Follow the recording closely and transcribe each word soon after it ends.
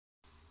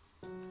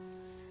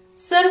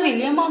Sir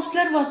William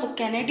Osler was a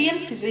Canadian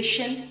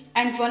physician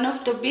and one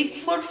of the Big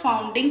Four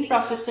founding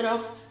professors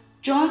of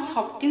Johns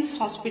Hopkins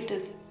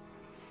Hospital.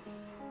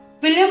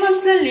 William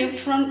Osler lived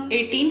from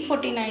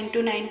 1849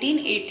 to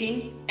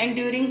 1918, and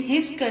during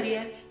his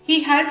career he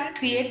helped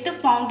create the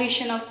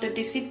foundation of the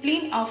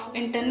discipline of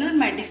internal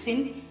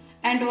medicine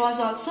and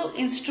was also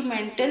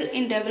instrumental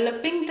in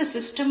developing the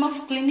system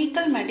of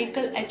clinical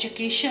medical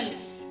education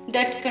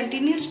that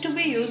continues to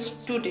be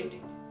used today.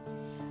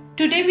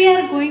 Today we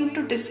are going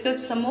to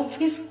discuss some of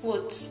his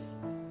quotes.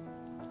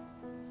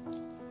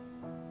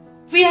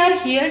 We are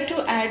here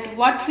to add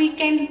what we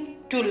can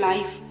to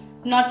life,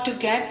 not to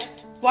get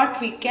what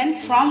we can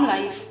from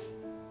life.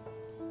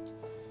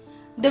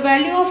 The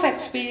value of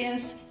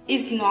experience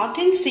is not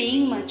in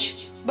saying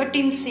much, but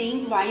in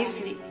saying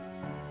wisely.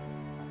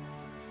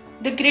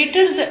 The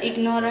greater the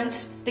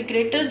ignorance, the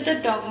greater the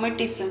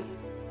dogmatism.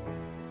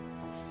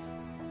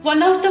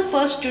 One of the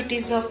first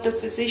duties of the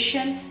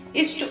physician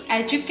is to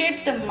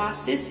educate the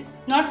masses,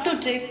 not to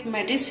take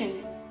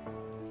medicine.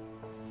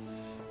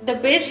 The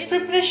best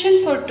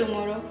preparation for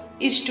tomorrow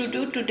is to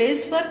do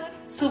today's work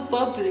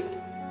superbly.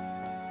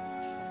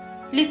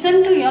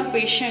 Listen to your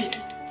patient.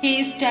 He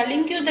is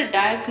telling you the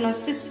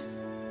diagnosis.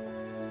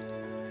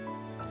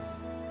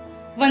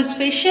 One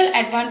special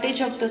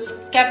advantage of the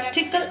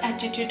skeptical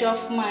attitude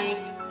of mind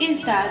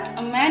is that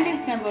a man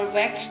is never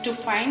vexed to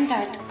find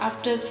that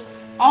after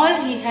all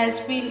he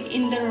has been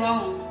in the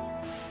wrong.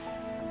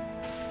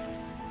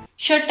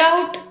 Shut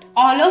out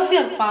all of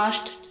your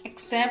past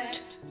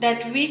except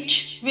that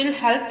which will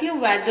help you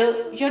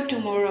weather your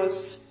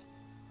tomorrows.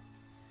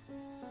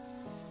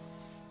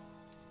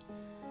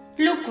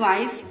 Look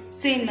wise,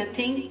 say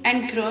nothing,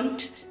 and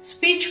grunt.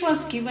 Speech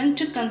was given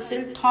to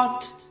conceal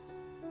thought.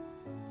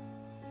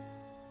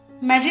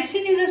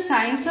 Medicine is a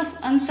science of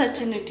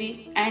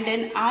uncertainty and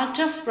an art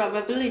of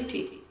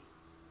probability.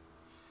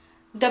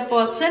 The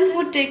person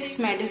who takes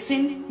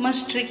medicine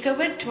must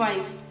recover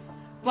twice,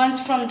 once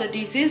from the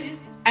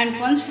disease and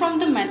once from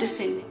the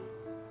medicine.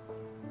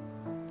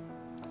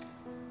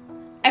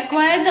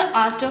 Acquire the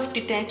art of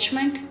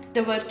detachment,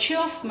 the virtue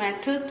of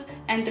method,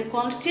 and the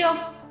quality of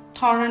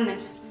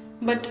thoroughness,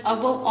 but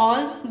above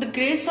all, the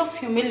grace of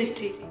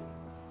humility.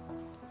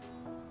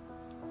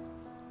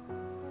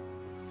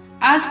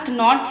 Ask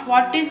not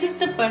what disease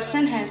the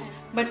person has,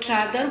 but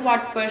rather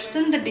what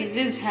person the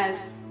disease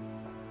has.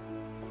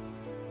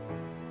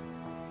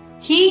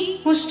 He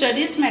who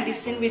studies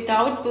medicine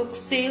without books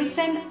sails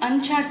an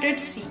uncharted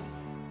sea,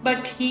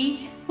 but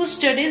he who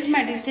studies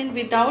medicine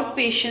without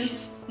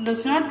patience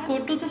does not go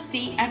to the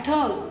sea at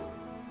all.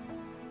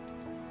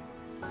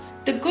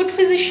 The good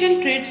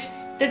physician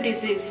treats the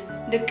disease.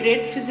 The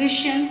great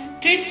physician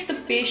treats the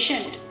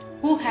patient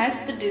who has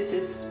the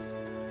disease.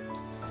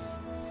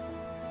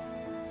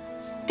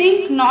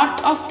 Think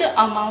not of the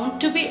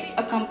amount to be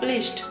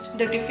accomplished,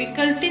 the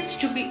difficulties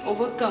to be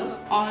overcome,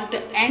 or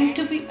the end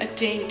to be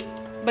attained,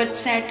 but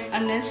set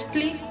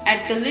earnestly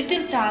at the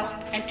little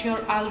task at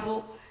your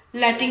elbow,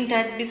 letting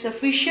that be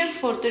sufficient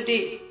for the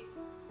day.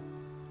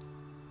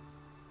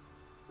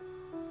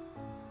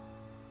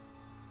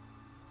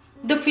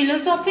 The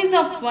philosophies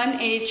of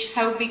one age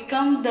have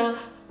become the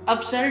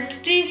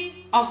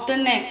absurdities of the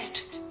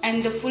next,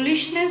 and the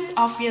foolishness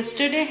of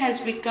yesterday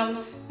has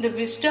become the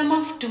wisdom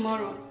of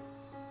tomorrow.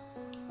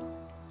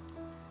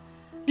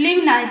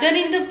 Live neither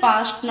in the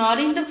past nor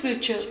in the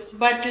future,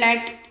 but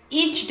let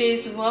each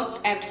day's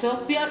work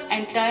absorb your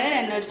entire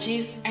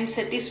energies and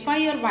satisfy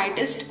your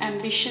widest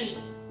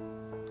ambition.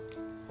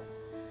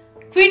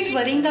 Quit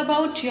worrying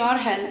about your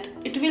health,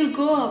 it will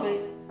go away.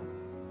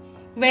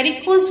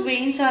 Varicose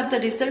veins are the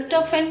result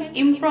of an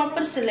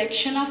improper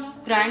selection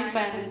of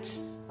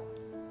grandparents.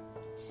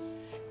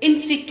 In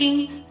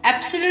seeking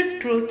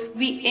absolute truth,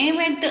 we aim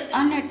at the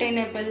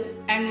unattainable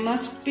and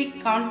must be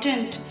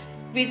content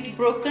with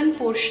broken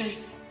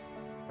portions.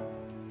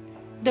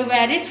 The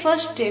very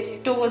first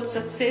step towards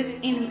success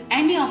in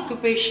any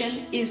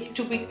occupation is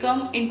to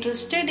become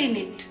interested in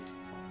it.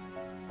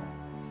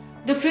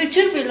 The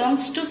future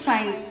belongs to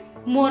science.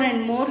 More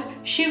and more,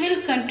 she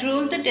will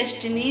control the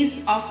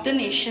destinies of the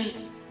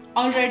nations.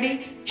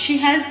 Already, she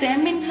has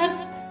them in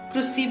her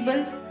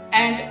crucible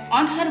and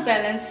on her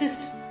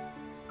balances.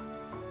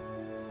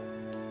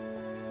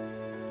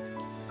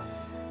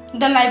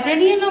 The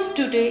librarian of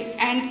today,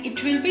 and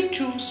it will be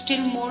true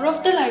still more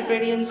of the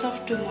librarians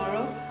of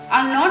tomorrow,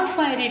 are not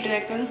fiery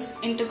dragons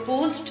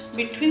interposed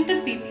between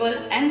the people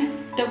and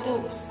the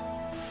books.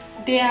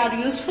 They are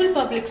useful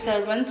public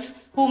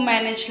servants who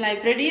manage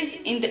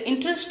libraries in the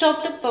interest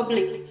of the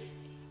public.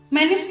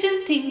 Many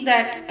still think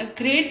that a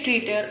great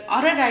reader or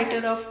a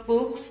writer of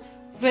books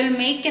will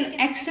make an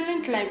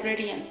excellent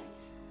librarian.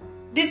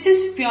 This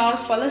is pure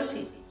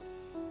fallacy.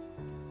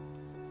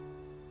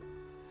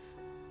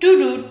 To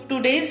do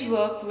today's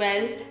work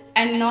well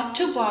and not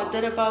to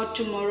bother about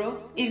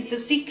tomorrow is the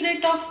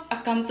secret of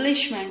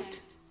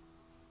accomplishment.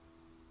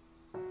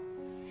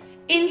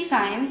 In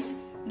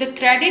science, the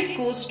credit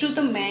goes to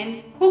the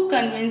man who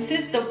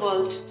convinces the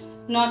world,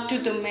 not to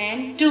the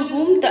man to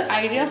whom the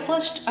idea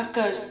first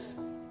occurs.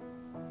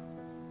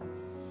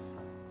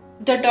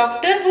 The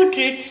doctor who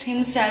treats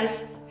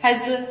himself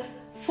has a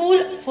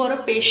fool for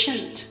a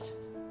patient.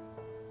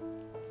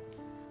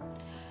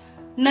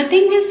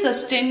 Nothing will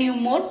sustain you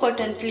more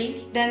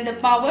potently than the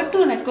power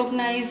to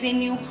recognize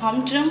in you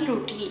humdrum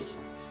routine,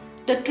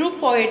 the true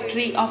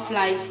poetry of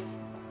life,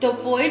 the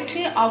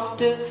poetry of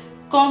the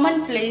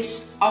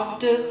commonplace,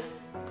 of the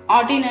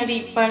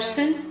ordinary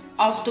person,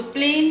 of the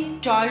plain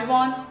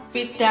toil-worn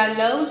with their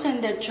loves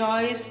and their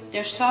joys,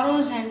 their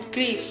sorrows and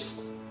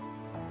griefs.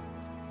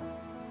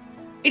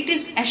 It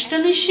is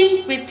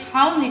astonishing with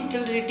how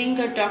little reading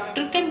a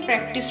doctor can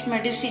practice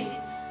medicine,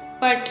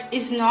 but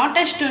is not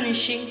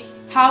astonishing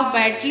how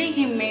badly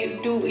he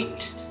may do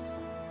it.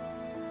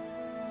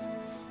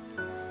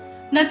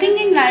 Nothing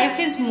in life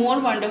is more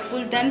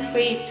wonderful than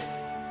faith,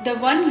 the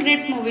one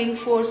great moving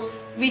force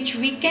which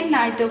we can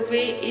neither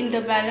weigh in the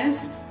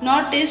balance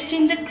nor taste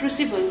in the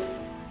crucible.